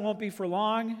does, it won't be for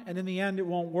long, and in the end, it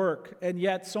won't work. And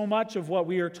yet, so much of what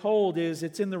we are told is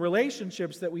it's in the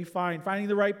relationships that we find. Finding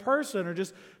the right person or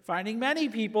just finding many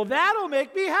people, that'll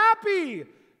make me happy.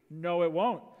 No, it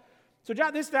won't. So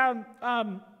jot this down.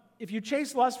 If you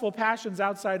chase lustful passions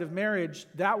outside of marriage,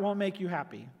 that won't make you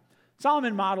happy.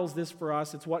 Solomon models this for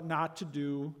us. It's what not to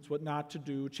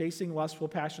do. Chasing lustful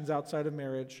passions outside of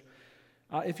marriage.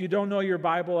 If you don't know your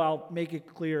Bible, I'll make it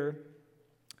clear.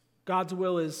 God's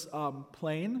will is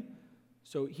plain.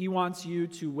 So he wants you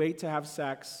to wait to have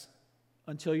sex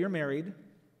until you're married,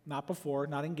 not before,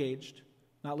 not engaged,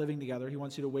 not living together. He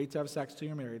wants you to wait to have sex till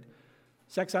you're married.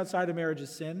 Sex outside of marriage is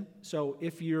sin. So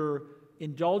if you're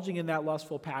indulging in that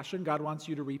lustful passion, God wants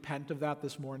you to repent of that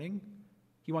this morning.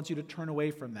 He wants you to turn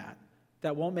away from that.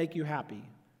 That won't make you happy.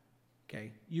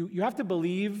 Okay? You have to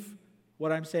believe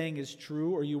what I'm saying is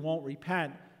true, or you won't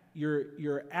repent.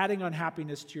 You're adding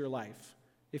unhappiness to your life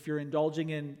if you're indulging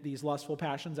in these lustful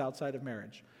passions outside of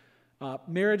marriage.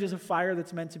 Marriage is a fire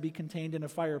that's meant to be contained in a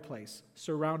fireplace,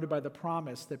 surrounded by the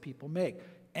promise that people make.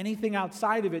 Anything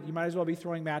outside of it, you might as well be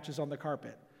throwing matches on the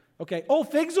carpet. Okay, oh,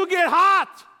 things will get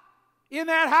hot in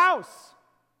that house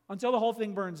until the whole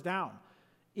thing burns down.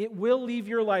 It will leave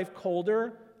your life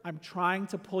colder. I'm trying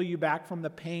to pull you back from the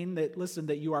pain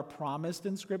that you are promised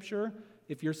in Scripture.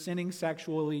 If you're sinning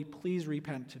sexually, please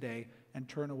repent today and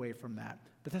turn away from that.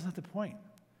 But that's not the point.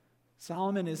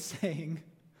 Solomon is saying,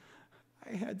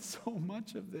 I had so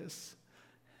much of this,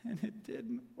 and it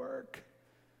didn't work.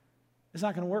 It's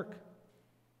not going to work.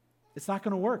 It's not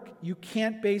going to work. You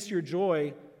can't base your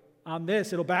joy on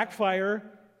this. It'll backfire.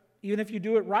 Even if you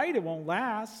do it right, it won't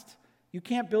last. You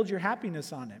can't build your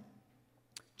happiness on it.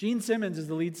 Gene Simmons is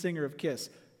the lead singer of Kiss.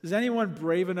 Is anyone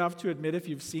brave enough to admit if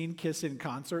you've seen Kiss in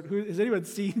concert? Has anyone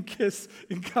seen Kiss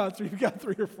in concert? You've got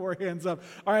 3 or 4 hands up.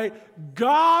 All right,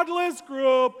 godless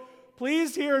group.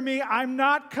 Please hear me. I'm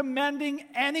not commending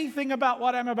anything about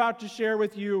what I'm about to share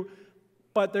with you,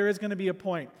 but there is going to be a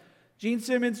point. Gene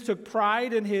Simmons took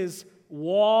pride in his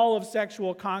wall of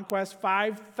sexual conquest.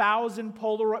 5,000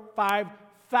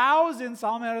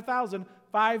 Solomon had 1,000,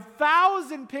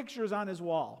 5,000 pictures on his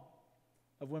wall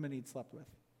of women he'd slept with.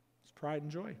 It's pride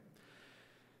and joy.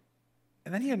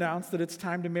 And then he announced that it's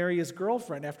time to marry his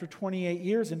girlfriend after 28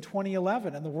 years in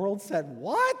 2011. And the world said,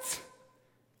 what?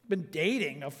 Been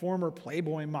dating a former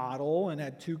Playboy model and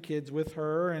had 2 kids with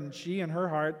her, and she in her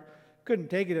heart couldn't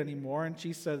take it anymore. And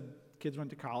she said, kids went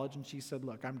to college, and she said,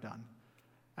 look, I'm done.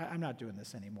 I'm not doing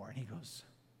this anymore. And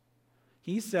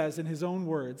he says in his own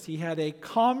words, he had a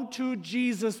come to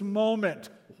Jesus moment.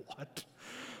 What?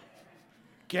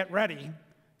 Get ready.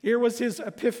 Here was his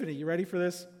epiphany. You ready for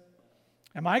this?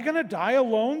 Am I going to die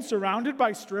alone surrounded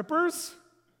by strippers?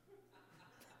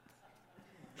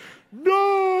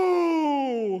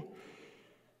 No!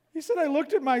 He said, I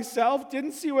looked at myself,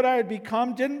 didn't see what I had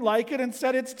become, didn't like it, and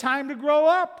said, it's time to grow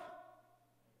up.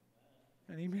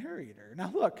 And he married her.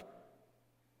 Now look,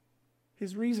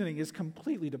 his reasoning is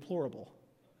completely deplorable.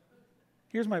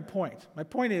 Here's my point. My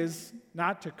point is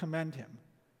not to commend him.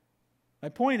 My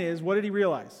point is, what did he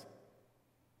realize?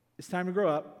 It's time to grow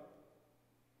up.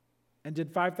 And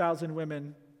did 5,000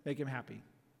 women make him happy?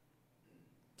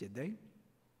 Did they?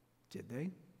 Did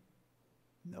they?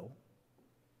 No.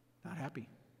 Not happy.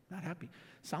 Not happy.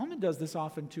 Solomon does this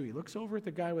often too. He looks over at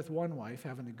the guy with one wife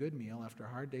having a good meal after a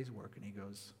hard day's work, and he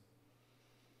goes,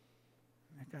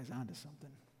 that guy's onto something.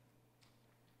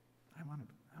 I want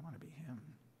to be him.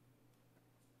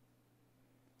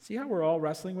 See how we're all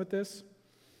wrestling with this?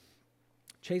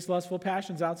 Chase lustful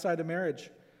passions outside of marriage.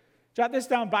 Jot this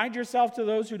down. Bind yourself to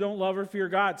those who don't love or fear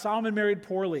God. Solomon married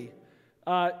poorly.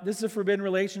 This is a forbidden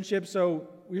relationship, so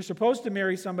you're supposed to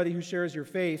marry somebody who shares your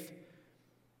faith.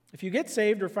 If you get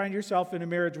saved or find yourself in a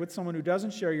marriage with someone who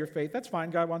doesn't share your faith, that's fine.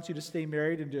 God wants you to stay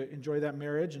married and to enjoy that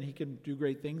marriage, and he can do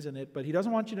great things in it, but he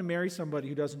doesn't want you to marry somebody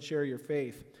who doesn't share your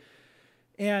faith.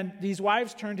 And these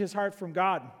wives turned his heart from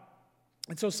God.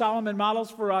 And so Solomon models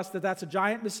for us that that's a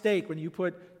giant mistake when you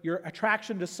put your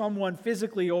attraction to someone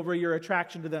physically over your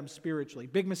attraction to them spiritually.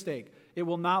 Big mistake. It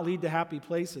will not lead to happy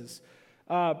places.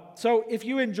 So if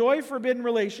you enjoy forbidden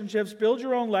relationships, build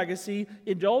your own legacy,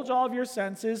 indulge all of your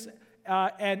senses,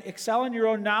 and excel in your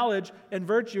own knowledge and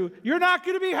virtue, you're not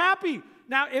going to be happy.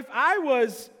 Now, if I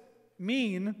was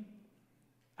mean,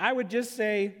 I would just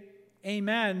say,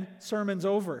 amen, sermon's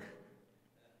over.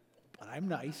 But I'm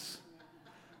nice.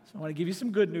 So I want to give you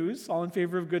some good news. All in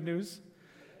favor of good news?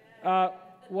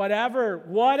 Whatever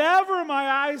my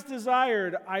eyes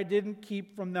desired, I didn't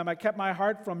keep from them. I kept my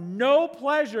heart from no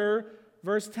pleasure.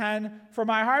 Verse 10, for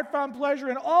my heart found pleasure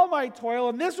in all my toil,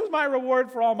 and this was my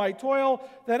reward for all my toil.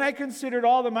 Then I considered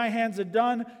all that my hands had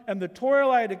done, and the toil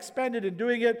I had expended in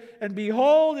doing it, and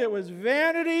behold, it was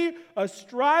vanity, a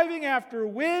striving after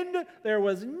wind. There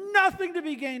was nothing to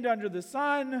be gained under the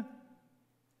sun.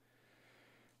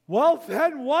 Well,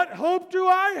 then what hope do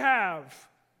I have?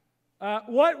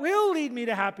 What will lead me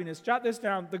to happiness? Jot this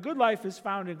down. The good life is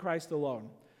found in Christ alone.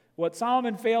 What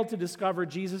Solomon failed to discover,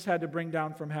 Jesus had to bring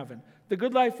down from heaven. The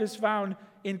good life is found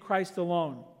in Christ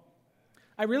alone.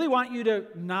 I really want you to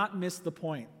not miss the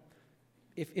point.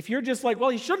 If you're just like, well,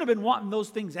 he shouldn't have been wanting those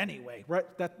things anyway, right?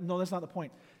 No, that's not the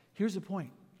point. Here's the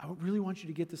point. I really want you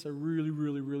to get this. I really,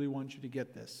 really, really want you to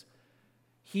get this.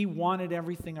 He wanted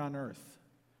everything on earth,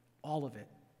 all of it,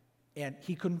 and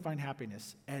he couldn't find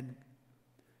happiness. And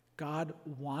God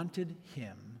wanted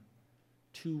him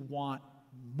to want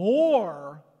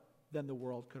more than the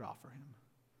world could offer him.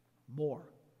 More.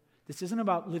 This isn't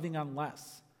about living on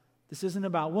less. This isn't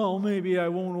about, well, maybe I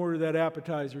won't order that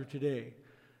appetizer today.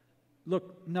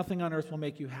 Look, nothing on earth will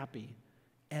make you happy.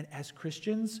 And as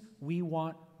Christians, we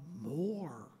want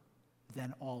more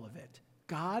than all of it.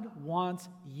 God wants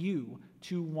you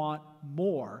to want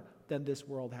more than this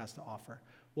world has to offer.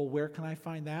 Well, where can I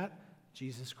find that?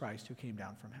 Jesus Christ, who came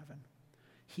down from heaven.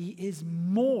 He is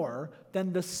more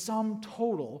than the sum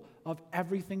total of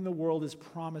everything the world is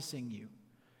promising you.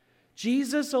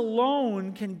 Jesus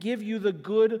alone can give you the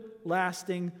good,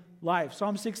 lasting life.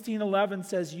 Psalm 16:11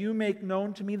 says, "You make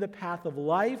known to me the path of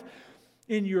life.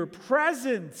 In your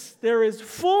presence there is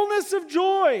fullness of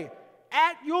joy.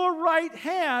 At your right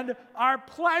hand are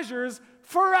pleasures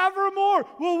forevermore."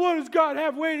 Well, what does God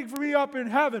have waiting for me up in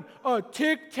heaven? A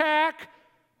tic-tac?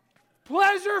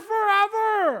 Pleasure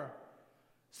forever.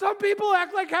 Some people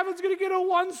act like heaven's going to get a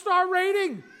 1-star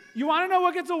rating. You want to know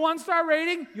what gets a 1-star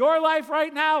rating? Your life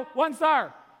right now, 1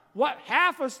 star. What?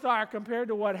 Half a star compared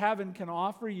to what heaven can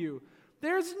offer you.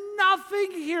 There's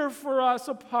nothing here for us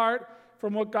apart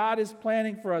from what God is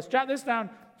planning for us. Jot this down.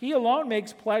 He alone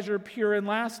makes pleasure pure and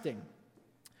lasting.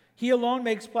 He alone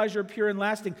makes pleasure pure and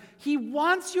lasting. He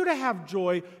wants you to have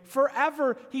joy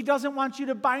forever. He doesn't want you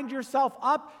to bind yourself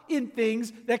up in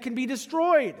things that can be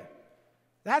destroyed.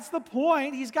 That's the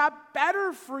point. He's got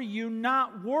better for you,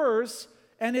 not worse.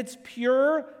 And it's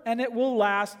pure and it will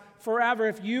last forever.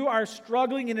 If you are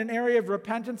struggling in an area of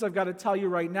repentance, I've got to tell you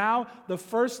right now, the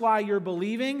first lie you're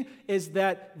believing is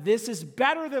that this is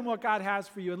better than what God has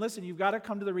for you. And listen, you've got to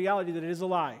come to the reality that it is a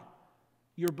lie.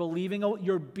 You're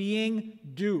being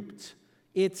duped.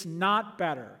 It's not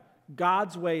better.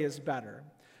 God's way is better.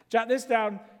 Jot this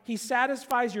down. He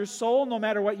satisfies your soul no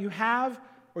matter what you have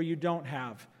or you don't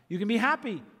have. You can be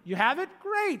happy. You have it?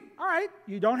 Great. All right.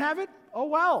 You don't have it? Oh,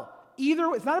 well.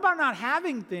 Either, it's not about not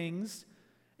having things.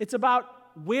 It's about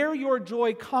where your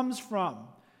joy comes from.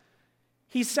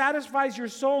 He satisfies your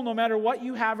soul no matter what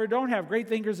you have or don't have. Great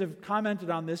thinkers have commented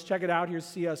on this. Check it out. Here's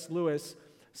C.S. Lewis.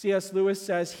 C.S. Lewis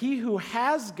says, "He who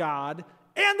has God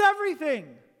and everything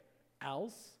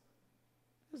else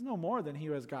is no more than he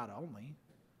who has God only."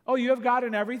 Oh, you have God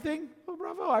and everything? Oh,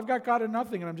 bravo. I've got God and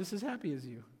nothing, and I'm just as happy as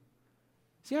you.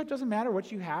 See how it doesn't matter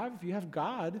what you have if you have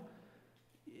God.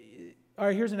 All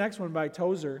right, here's the next one by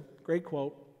Tozer. Great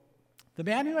quote. "The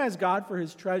man who has God for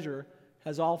his treasure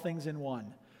has all things in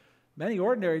one. Many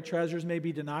ordinary treasures may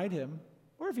be denied him,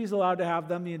 or if he's allowed to have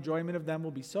them, the enjoyment of them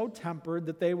will be so tempered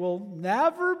that they will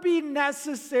never be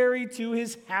necessary to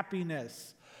his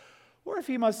happiness. Or if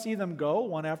he must see them go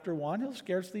one after one, he'll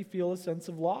scarcely feel a sense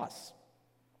of loss.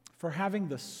 For having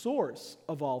the source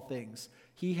of all things,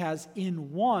 he has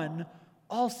in one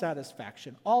all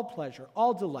satisfaction, all pleasure,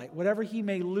 all delight. Whatever he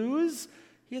may lose,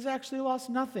 he has actually lost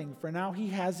nothing, for now he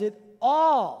has it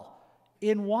all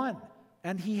in one,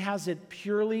 and he has it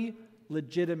purely,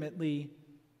 legitimately,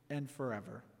 and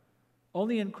forever.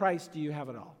 Only in Christ do you have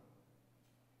it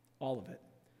all of it.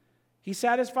 He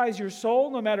satisfies your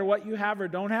soul no matter what you have or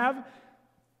don't have.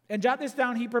 And jot this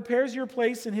down, he prepares your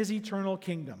place in his eternal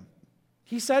kingdom.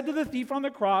 He said to the thief on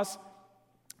the cross,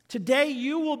 'Today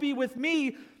you will be with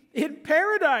me in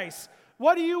paradise.'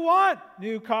 What do you want?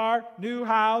 New car, new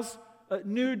house,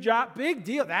 new job. Big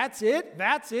deal. That's it.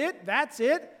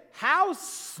 How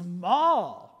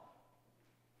small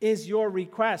is your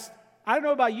request? I don't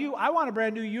know about you. I want a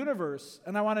brand new universe,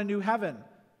 and I want a new heaven,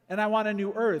 and I want a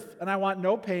new earth, and I want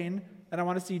no pain, and I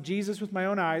want to see Jesus with my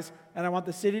own eyes, and I want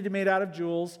the city to be made out of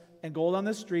jewels and gold on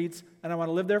the streets, and I want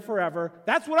to live there forever.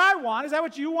 That's what I want. Is that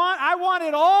what you want? I want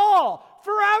it all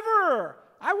forever.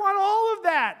 I want all of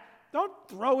that. Don't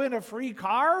throw in a free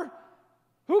car.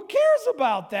 Who cares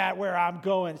about that, where I'm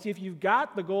going? See, if you've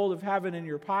got the gold of heaven in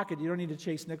your pocket, you don't need to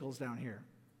chase nickels down here.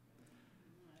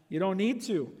 You don't need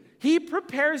to. He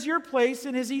prepares your place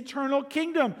in his eternal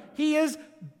kingdom. He is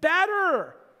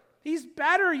better. He's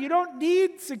better. You don't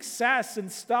need success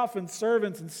and stuff and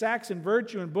servants and sex and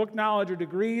virtue and book knowledge or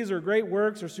degrees or great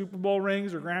works or Super Bowl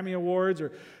rings or Grammy Awards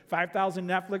or 5,000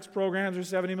 Netflix programs or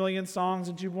 70 million songs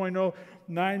and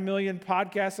 2.09 million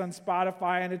podcasts on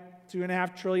Spotify and a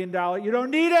 $2.5 trillion. You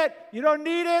don't need it. You don't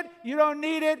need it. You don't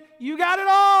need it. You got it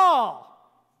all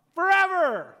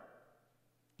forever.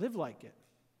 Live like it.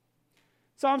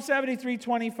 Psalm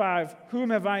 73:25,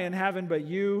 whom have I in heaven but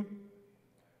you?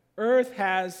 Earth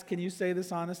has, can you say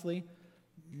this honestly?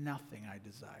 Nothing I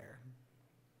desire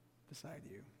beside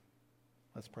you.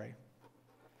 Let's pray.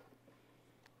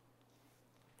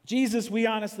 Jesus, we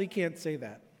honestly can't say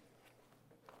that.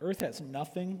 Earth has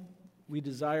nothing we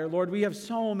desire. Lord, we have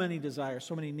so many desires,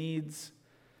 so many needs.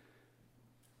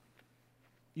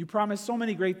 You promise so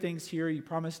many great things here. You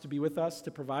promise to be with us, to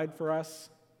provide for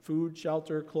us, food,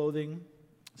 shelter, clothing,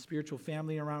 spiritual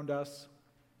family around us.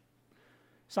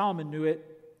 Solomon knew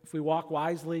it. If we walk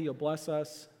wisely, you'll bless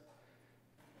us.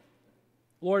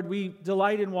 Lord, we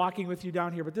delight in walking with you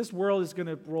down here, but this world is going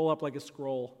to roll up like a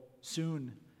scroll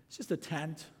soon. It's just a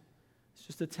tent. It's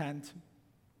just a tent.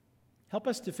 Help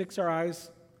us to fix our eyes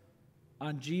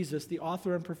on Jesus, the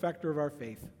author and perfecter of our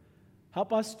faith.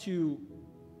 Help us to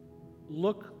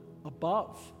look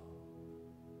above.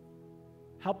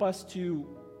 Help us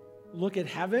to look at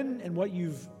heaven and what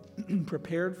you've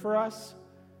prepared for us,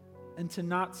 and to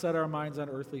not set our minds on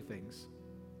earthly things.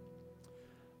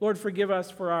 Lord, forgive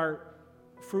us for our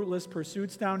fruitless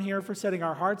pursuits down here, for setting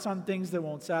our hearts on things that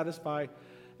won't satisfy.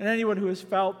 And anyone who has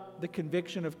felt the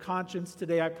conviction of conscience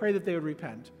today, I pray that they would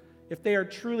repent. If they are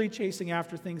truly chasing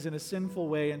after things in a sinful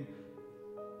way, and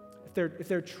if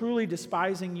they're truly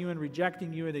despising you and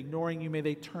rejecting you and ignoring you, may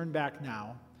they turn back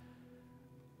now.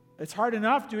 It's hard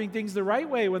enough doing things the right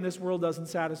way when this world doesn't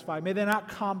satisfy. May they not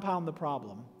compound the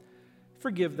problem.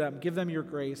 Forgive them. Give them your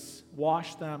grace.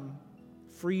 Wash them.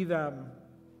 Free them.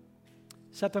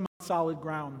 Set them on solid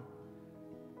ground.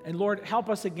 And Lord, help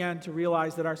us again to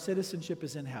realize that our citizenship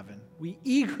is in heaven. We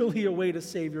eagerly await a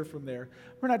Savior from there.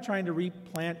 We're not trying to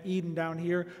replant Eden down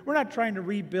here. We're not trying to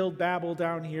rebuild Babel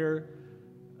down here.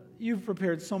 You've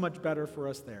prepared so much better for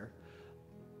us there.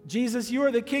 Jesus, you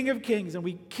are the King of Kings, and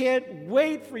we can't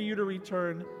wait for you to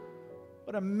return.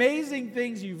 What amazing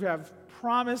things you have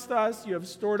promised us, you have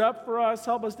stored up for us.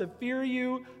 Help us to fear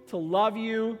you, to love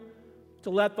you, to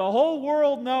let the whole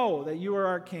world know that you are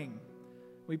our King.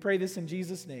 We pray this in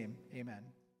Jesus' name. Amen.